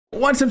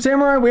What's up,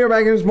 Samurai? We are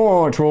back in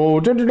more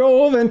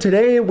Trove, and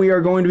today we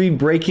are going to be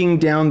breaking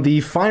down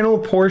the final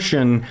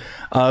portion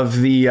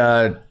of the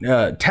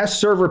test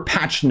server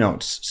patch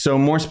notes. So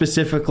more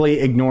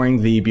specifically,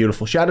 ignoring the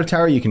beautiful Shadow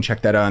Tower, you can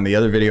check that out in the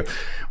other video.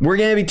 We're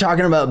going to be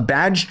talking about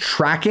badge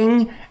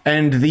tracking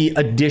and the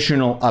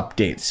additional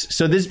updates.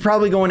 So this is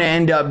probably going to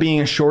end up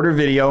being a shorter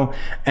video,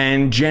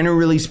 and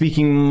generally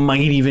speaking,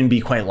 might even be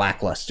quite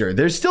lackluster.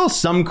 There's still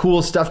some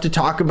cool stuff to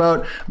talk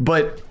about,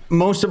 but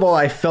most of all,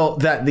 I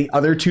felt that the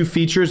other two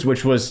features,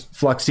 which was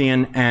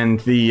Fluxion and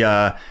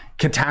the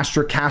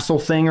Catastrophe Castle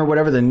thing or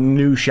whatever, the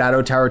new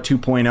Shadow Tower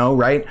 2.0,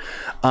 right?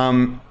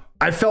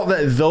 I felt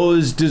that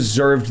those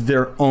deserved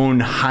their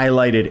own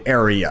highlighted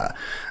area.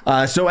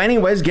 So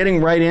anyways,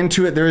 getting right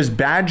into it, there is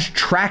badge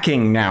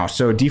tracking now.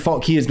 So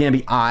default key is going to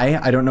be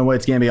I don't know what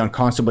it's going to be on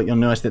console, but you'll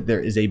notice that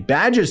there is a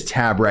badges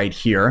tab right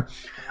here.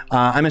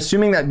 I'm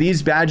assuming that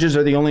these badges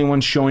are the only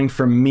ones showing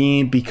for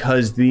me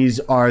because these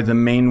are the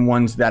main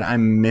ones that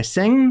I'm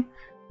missing.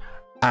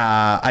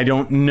 I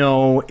don't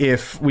know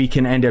if we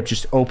can end up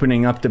just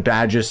opening up the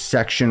badges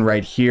section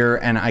right here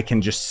and I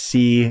can just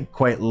see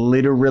quite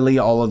literally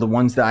all of the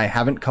ones that I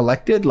haven't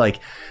collected.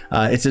 Like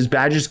it says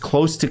badges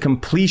close to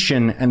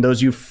completion and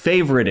those you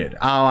favorited.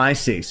 Oh, I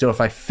see. So if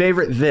I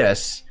favorite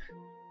this,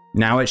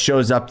 now it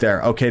shows up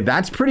there. Okay,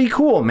 that's pretty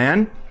cool,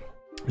 man.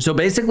 So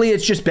basically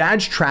it's just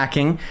badge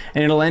tracking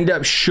and it'll end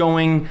up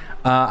showing,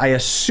 I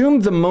assume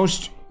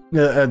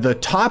the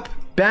top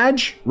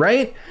badge,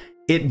 right?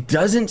 It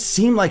doesn't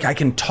seem like I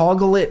can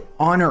toggle it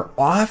on or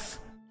off,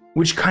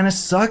 which kind of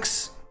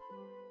sucks.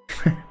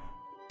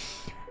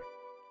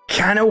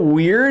 Kind of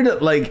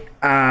weird. Like,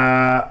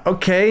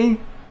 okay.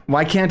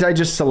 Why can't I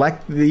just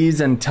select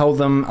these and tell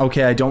them,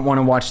 okay, I don't want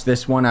to watch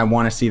this one, I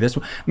want to see this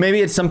one?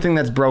 Maybe it's something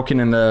that's broken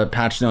in the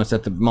patch notes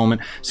at the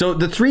moment. So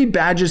the 3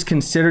 badges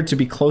considered to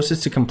be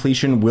closest to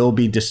completion will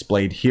be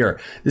displayed here.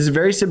 This is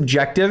very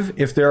subjective.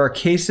 If there are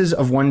cases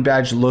of one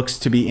badge looks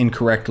to be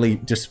incorrectly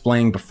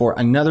displaying before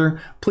another,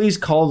 please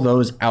call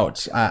those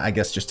out. I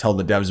guess just tell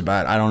the devs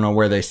about it. I don't know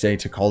where they say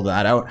to call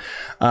that out.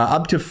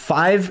 Up to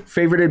 5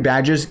 favorited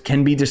badges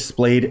can be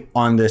displayed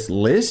on this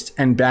list,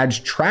 and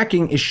badge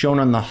tracking is shown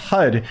on the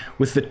HUD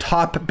with the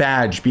top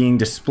badge being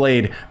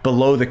displayed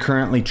below the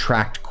currently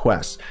tracked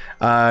quests.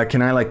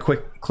 Can I like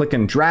click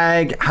and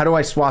drag? How do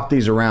I swap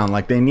these around?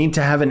 Like they need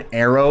to have an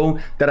arrow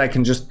that I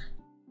can just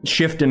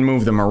shift and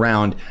move them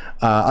around.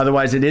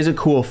 Otherwise it is a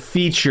cool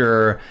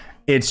feature.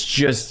 It's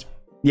just,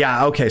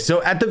 yeah, okay.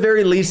 So at the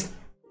very least,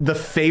 the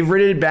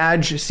favorited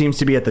badge seems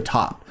to be at the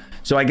top.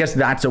 So I guess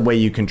that's a way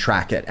you can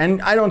track it.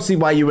 And I don't see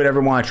why you would ever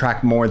want to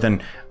track more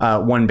than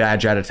one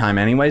badge at a time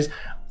anyways.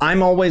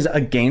 I'm always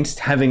against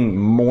having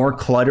more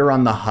clutter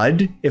on the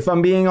HUD, if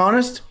I'm being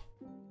honest,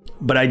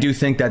 but I do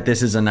think that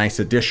this is a nice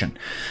addition.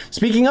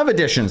 Speaking of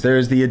additions,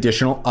 there's the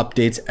additional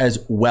updates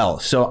as well.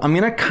 So I'm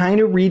gonna kind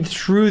of read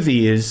through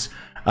these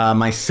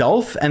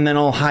myself, and then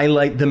I'll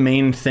highlight the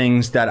main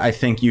things that I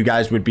think you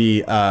guys would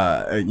be,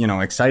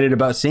 excited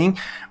about seeing.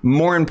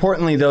 More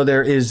importantly, though,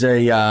 there is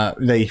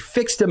they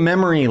fixed a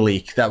memory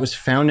leak that was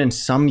found in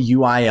some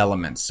UI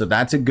elements. So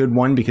that's a good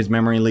one because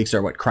memory leaks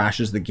are what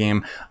crashes the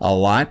game a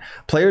lot.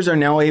 Players are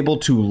now able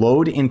to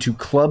load into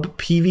club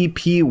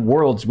PvP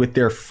worlds with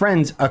their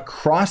friends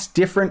across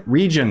different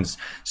regions.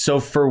 So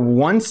for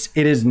once,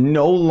 it is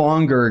no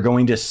longer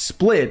going to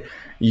split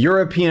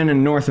European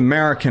and North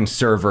American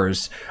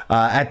servers,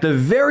 at the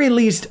very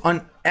least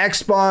on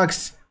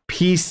Xbox,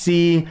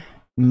 PC,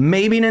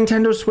 maybe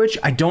Nintendo Switch.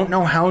 I don't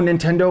know how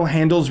Nintendo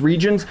handles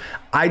regions.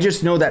 I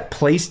just know that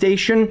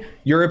PlayStation,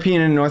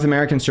 European and North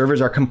American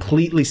servers are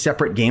completely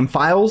separate game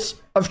files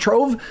of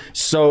Trove.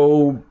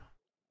 So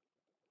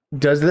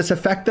does this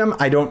affect them?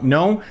 I don't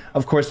know.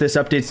 Of course, this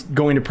update's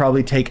going to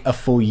probably take a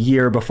full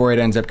year before it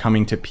ends up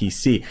coming to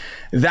PC.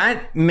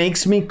 That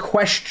makes me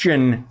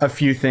question a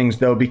few things,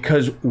 though,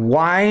 because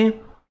why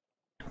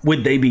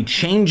would they be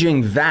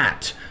changing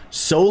that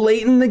so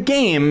late in the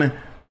game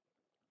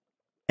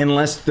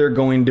unless they're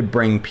going to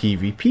bring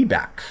PvP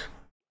back?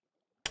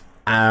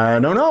 I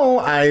don't know.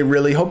 I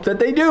really hope that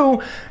they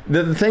do.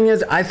 The thing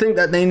is, I think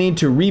that they need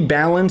to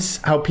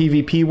rebalance how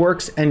PvP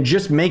works and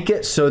just make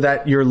it so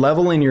that your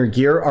level and your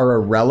gear are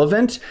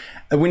irrelevant.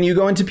 When you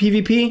go into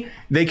PvP,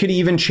 they could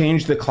even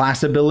change the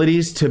class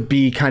abilities to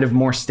be kind of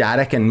more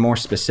static and more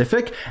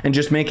specific and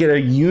just make it a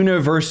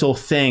universal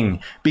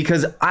thing,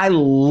 because I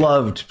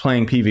loved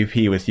playing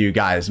PvP with you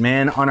guys,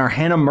 man, on our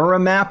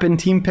Hanamura map in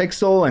Team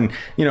Pixel and,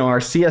 you know, our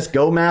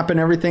CSGO map and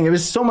everything. It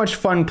was so much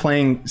fun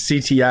playing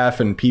CTF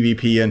and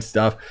PvP and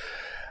stuff.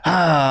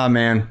 Ah,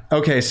 man.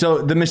 Okay,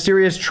 so the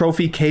mysterious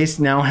trophy case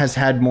now has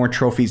had more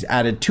trophies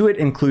added to it,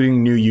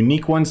 including new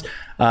unique ones.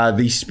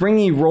 The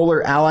springy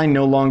roller ally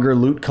no longer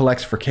loot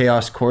collects for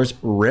chaos cores.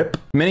 RIP.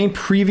 Many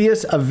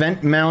previous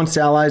event mounts,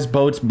 allies,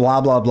 boats,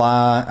 blah, blah,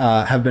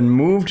 blah, have been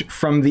moved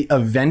from the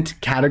event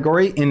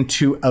category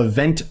into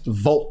event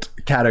vault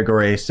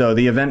category. So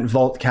the event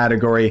vault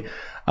category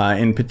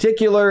in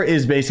particular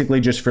is basically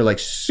just for like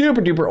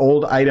super duper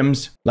old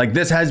items. Like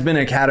this has been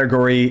a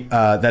category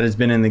that has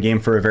been in the game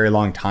for a very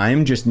long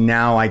time. Just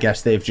now, I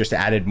guess they've just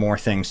added more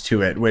things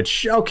to it,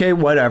 which, okay,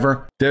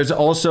 whatever. There's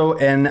also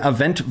an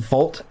event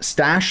vault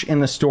stash in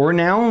the store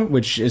now,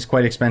 which is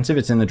quite expensive.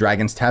 It's in the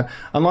Dragons tab.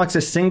 Unlocks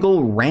a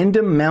single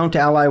random mount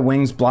ally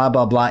wings, blah,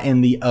 blah, blah,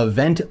 in the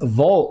event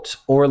vault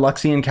or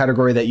Luxion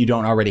category that you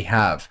don't already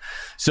have.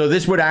 So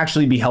this would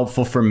actually be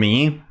helpful for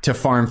me to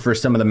farm for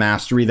some of the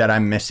mastery that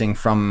I'm missing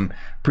from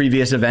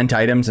previous event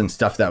items and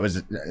stuff that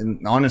was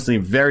honestly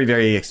very,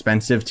 very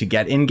expensive to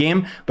get in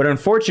game. But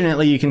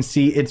unfortunately, you can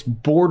see it's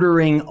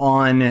bordering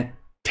on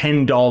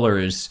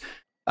 $10.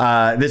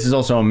 This is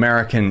also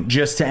American,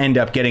 just to end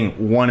up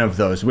getting one of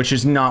those, which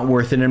is not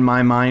worth it in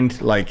my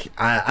mind. Like,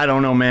 I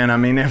don't know, man. I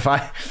mean, if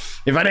I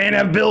didn't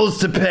have bills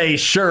to pay,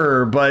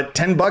 sure, but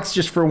 $10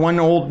 just for one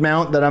old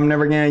mount that I'm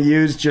never gonna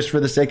use just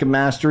for the sake of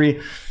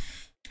mastery.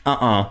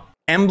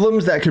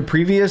 Emblems that could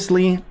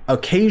previously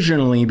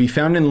occasionally be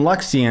found in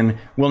Luxion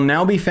will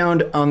now be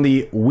found on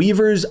the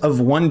Weavers of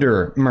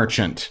Wonder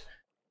merchant.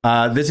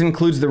 This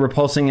includes the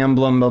repulsing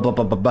emblem, blah, blah,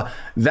 blah, blah, blah.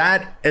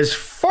 That, as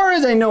far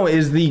as I know,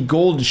 is the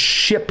gold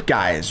ship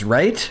guys,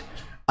 right?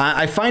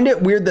 I find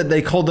it weird that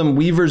they call them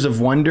Weavers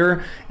of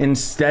Wonder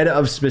instead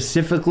of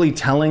specifically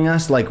telling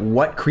us like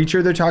what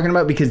creature they're talking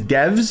about, because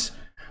devs,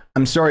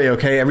 I'm sorry,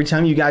 okay, every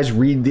time you guys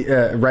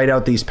write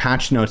out these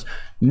patch notes,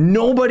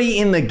 nobody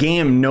in the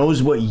game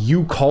knows what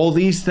you call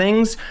these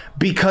things,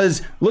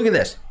 because look at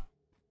this.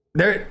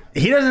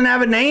 He doesn't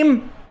have a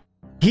name.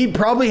 He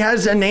probably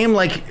has a name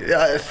like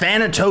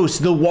Thanatos,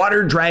 the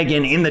water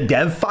dragon, in the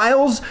dev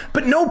files,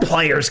 but no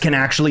players can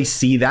actually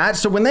see that.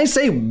 So when they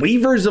say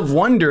Weavers of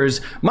Wonders,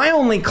 my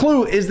only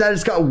clue is that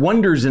it's got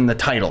wonders in the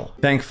title.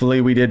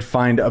 Thankfully, we did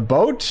find a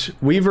boat.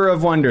 Weaver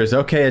of Wonders.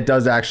 Okay, it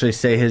does actually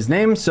say his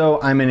name,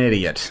 so I'm an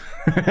idiot.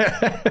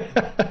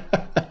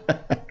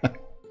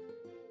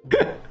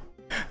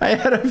 I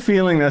had a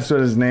feeling that's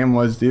what his name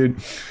was,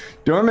 dude.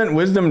 Dormant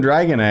Wisdom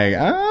Dragon Egg.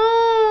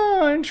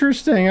 Oh,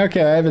 interesting.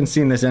 Okay, I haven't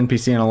seen this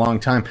NPC in a long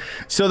time.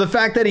 So the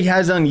fact that he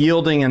has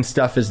unyielding and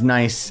stuff is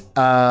nice.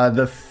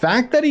 The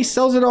fact that he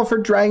sells it all for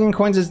dragon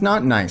coins is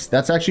not nice.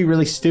 That's actually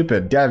really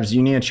stupid. Devs,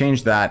 you need to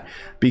change that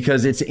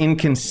because it's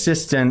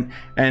inconsistent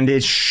and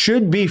it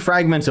should be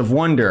Fragments of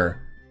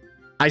Wonder.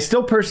 I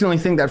still personally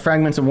think that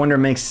Fragments of Wonder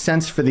makes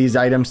sense for these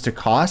items to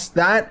cost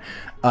that.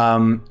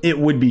 It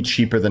would be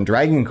cheaper than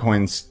dragon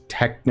coins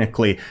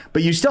technically,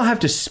 but you still have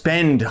to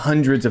spend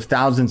hundreds of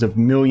thousands of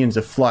millions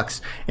of flux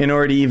in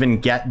order to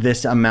even get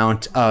this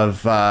amount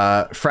of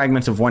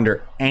Fragments of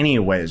Wonder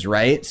anyways,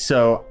 right?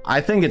 So I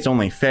think it's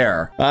only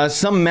fair.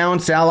 Some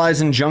mounts,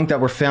 allies, and junk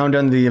that were found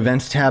under the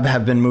events tab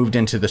have been moved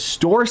into the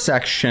store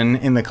section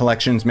in the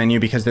collections menu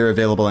because they're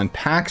available in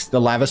packs.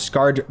 The lava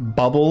scarred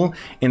bubble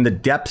in the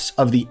depths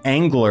of the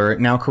angler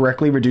now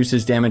correctly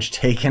reduces damage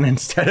taken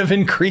instead of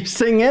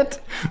increasing it.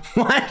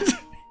 What?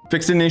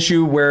 Fix an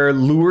issue where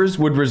lures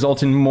would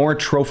result in more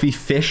trophy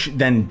fish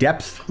than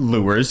depth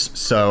lures,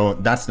 so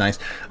that's nice.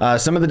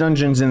 Some of the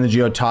dungeons in the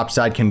Geo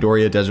Topside,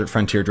 Candoria, Desert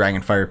Frontier,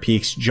 Dragonfire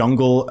Peaks,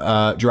 Jungle,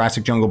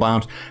 Jurassic Jungle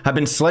biomes have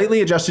been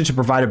slightly adjusted to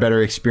provide a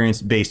better experience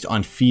based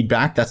on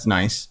feedback. That's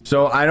nice.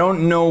 So I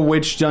don't know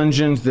which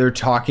dungeons they're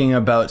talking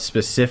about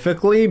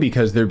specifically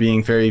because they're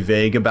being very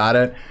vague about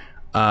it.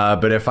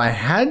 But if I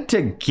had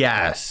to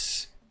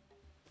guess,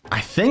 I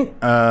think,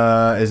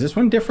 is this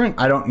one different?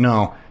 I don't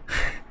know.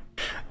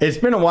 It's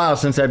been a while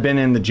since I've been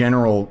in the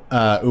general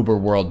Uber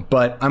world,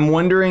 but I'm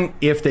wondering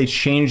if they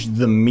changed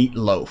the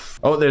meatloaf.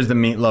 Oh, there's the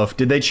meatloaf.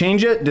 Did they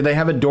change it? Did they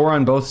have a door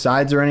on both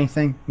sides or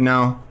anything?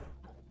 No.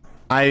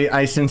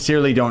 I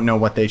sincerely don't know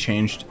what they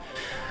changed.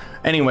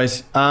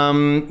 Anyways,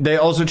 they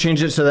also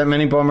changed it so that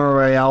many Bomber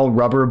Royale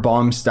rubber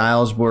bomb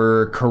styles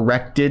were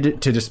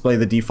corrected to display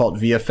the default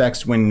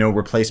VFX when no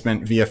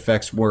replacement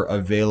VFX were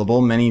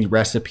available. Many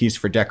recipes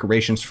for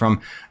decorations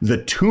from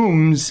the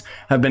tombs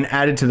have been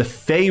added to the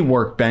Fey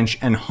workbench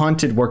and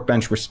Haunted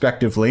workbench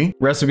respectively.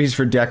 Recipes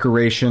for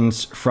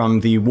decorations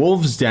from the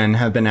Wolves Den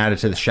have been added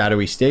to the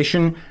Shadowy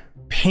Station.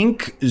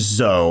 Pink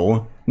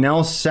Zo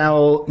now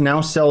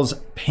sells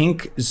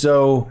Pink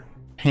Zo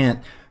pant.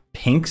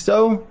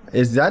 Pinkzo?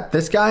 Is that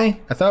this guy?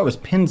 I thought it was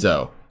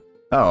Pinzo.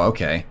 Oh,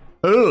 okay.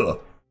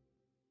 Ugh.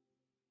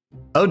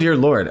 Oh, dear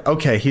Lord.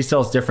 Okay, he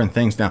sells different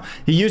things now.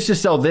 He used to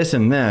sell this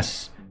and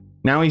this.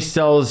 Now he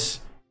sells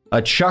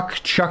a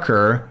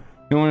chucker.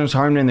 No one was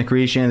harmed in the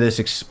creation of this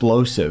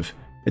explosive.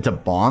 It's a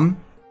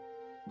bomb?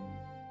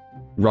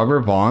 Rubber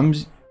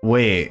bombs?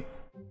 Wait.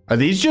 Are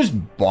these just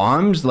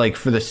bombs, like,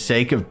 for the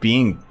sake of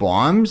being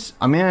bombs?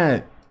 I'm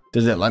gonna...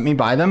 Does it let me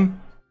buy them?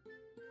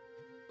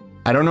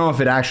 I don't know if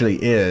it actually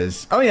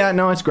is. Oh yeah,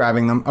 no, it's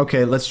grabbing them.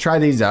 Okay, let's try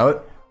these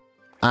out.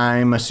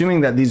 I'm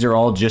assuming that these are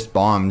all just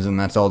bombs and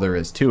that's all there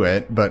is to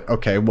it, but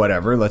okay,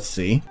 whatever, let's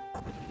see.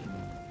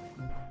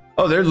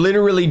 Oh, they're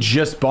literally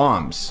just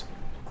bombs.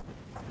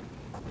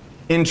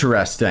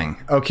 Interesting,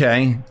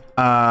 okay.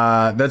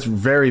 That's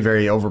very,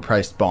 very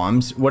overpriced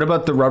bombs. What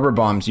about the rubber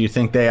bombs? You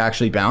think they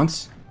actually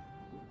bounce?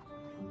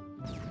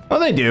 Oh,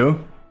 they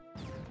do.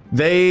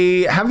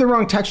 They have the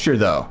wrong texture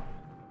though.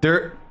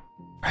 Are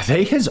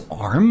they his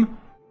arm?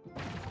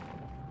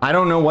 I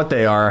don't know what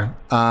they are.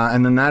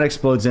 And then that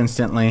explodes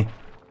instantly.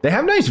 They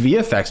have nice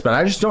VFX, but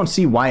I just don't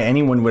see why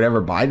anyone would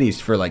ever buy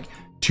these for like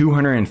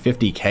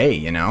 250K,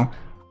 you know?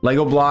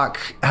 Lego Block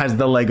has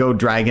the Lego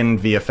Dragon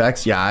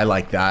VFX. Yeah, I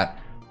like that.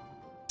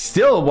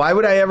 Still, why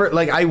would I ever,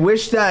 like, I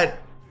wish that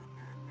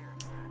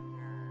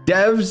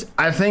devs,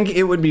 I think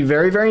it would be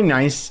very, very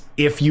nice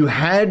if you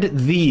had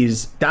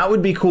these. That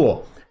would be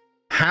cool.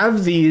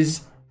 Have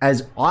these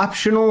as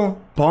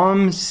optional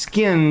bomb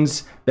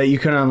skins that you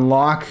can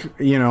unlock,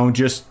 you know,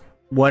 just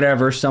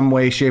whatever, some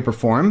way, shape, or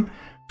form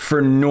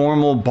for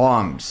normal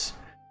bombs.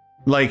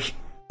 Like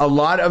a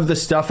lot of the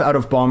stuff out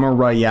of Bomber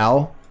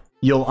Royale,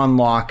 you'll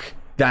unlock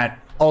that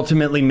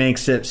ultimately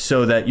makes it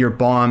so that your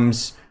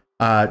bombs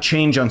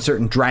change on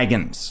certain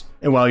dragons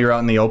while you're out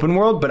in the open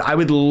world. But I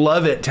would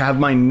love it to have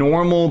my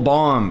normal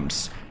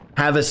bombs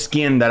have a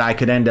skin that I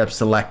could end up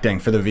selecting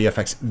for the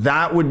VFX.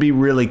 That would be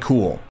really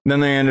cool. Then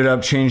they ended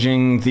up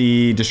changing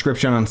the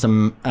description on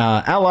some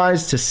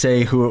allies to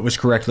say who it was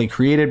correctly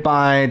created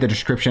by, the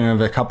description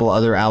of a couple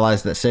other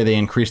allies that say they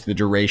increased the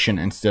duration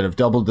instead of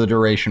doubled the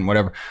duration,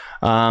 whatever.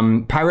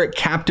 Pirate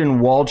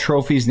Captain wall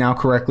trophies now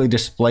correctly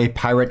display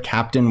Pirate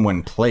Captain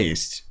when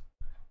placed.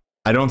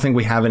 I don't think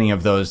we have any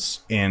of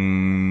those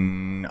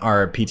in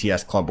our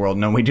PTS Club World.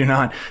 No, we do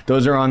not.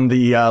 Those are on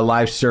the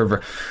live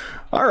server.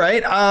 All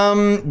right,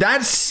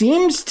 that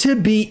seems to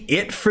be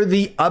it for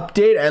the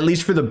update, at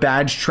least for the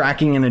badge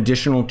tracking and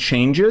additional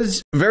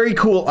changes. Very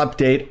cool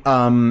update.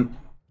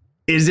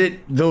 Is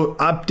it the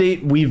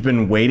update we've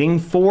been waiting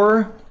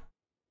for?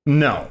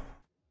 No.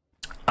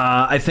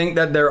 I think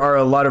that there are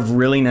a lot of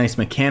really nice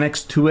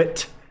mechanics to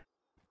it.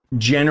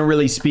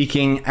 Generally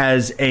speaking,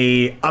 as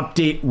a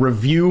update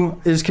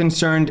review is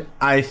concerned,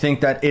 I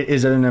think that it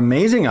is an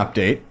amazing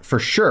update for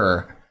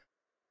sure.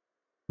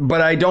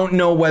 But I don't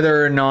know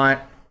whether or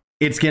not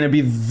it's going to be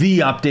the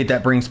update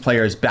that brings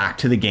players back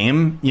to the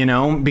game, you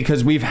know,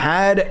 because we've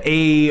had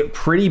a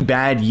pretty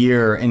bad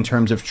year in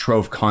terms of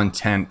Trove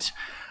content.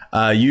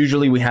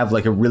 Usually we have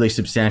like a really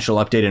substantial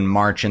update in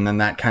March, and then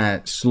that kind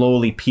of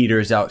slowly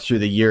peters out through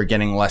the year,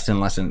 getting less and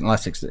less and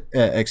less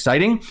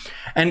exciting.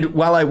 And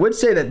while I would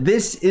say that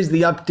this is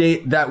the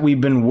update that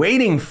we've been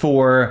waiting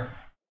for,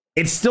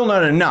 it's still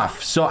not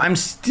enough. So I'm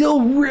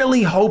still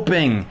really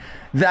hoping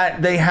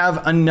that they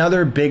have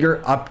another bigger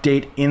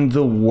update in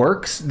the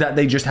works that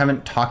they just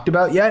haven't talked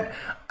about yet.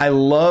 I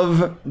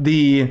love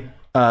the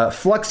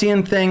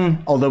Fluxion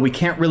thing, although we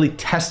can't really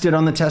test it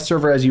on the test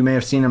server, as you may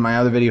have seen in my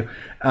other video.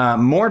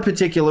 More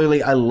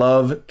particularly, I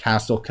love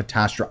Castle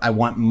Catastrophe. I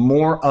want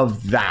more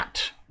of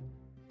that.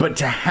 But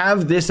to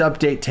have this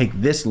update take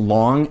this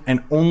long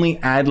and only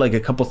add like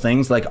a couple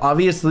things, like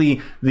obviously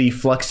the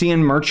Fluxion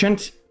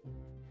merchant,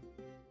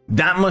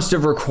 that must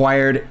have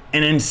required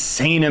an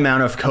insane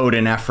amount of code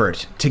and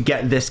effort to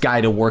get this guy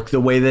to work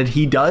the way that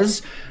he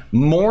does,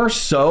 more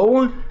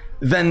so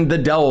than the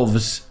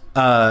Delves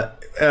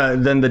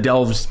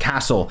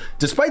castle,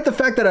 despite the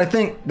fact that I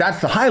think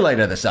that's the highlight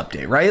of this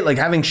update, right? Like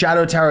having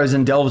Shadow Towers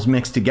and Delves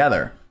mixed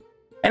together.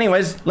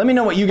 Anyways, let me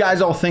know what you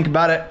guys all think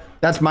about it.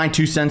 That's my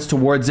 2 cents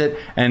towards it,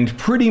 and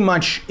pretty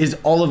much is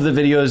all of the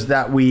videos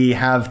that we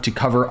have to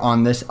cover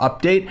on this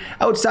update.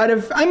 Outside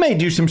of, I may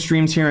do some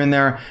streams here and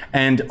there,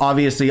 and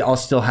obviously I'll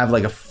still have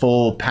like a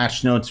full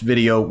patch notes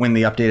video when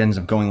the update ends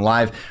up going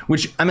live,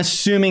 which I'm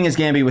assuming is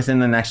gonna be within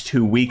the next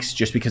 2 weeks,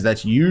 just because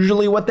that's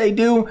usually what they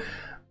do.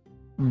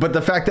 But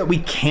the fact that we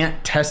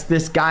can't test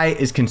this guy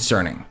is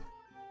concerning.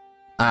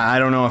 I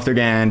don't know if they're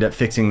gonna end up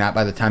fixing that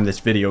by the time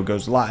this video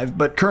goes live,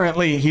 but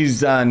currently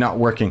he's not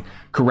working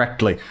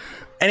correctly.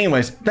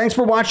 Anyways, thanks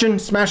for watching.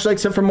 Smash like,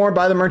 sub for more.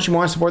 Buy the merch you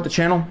want to support the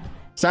channel.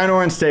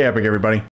 Sayonara and stay epic, everybody.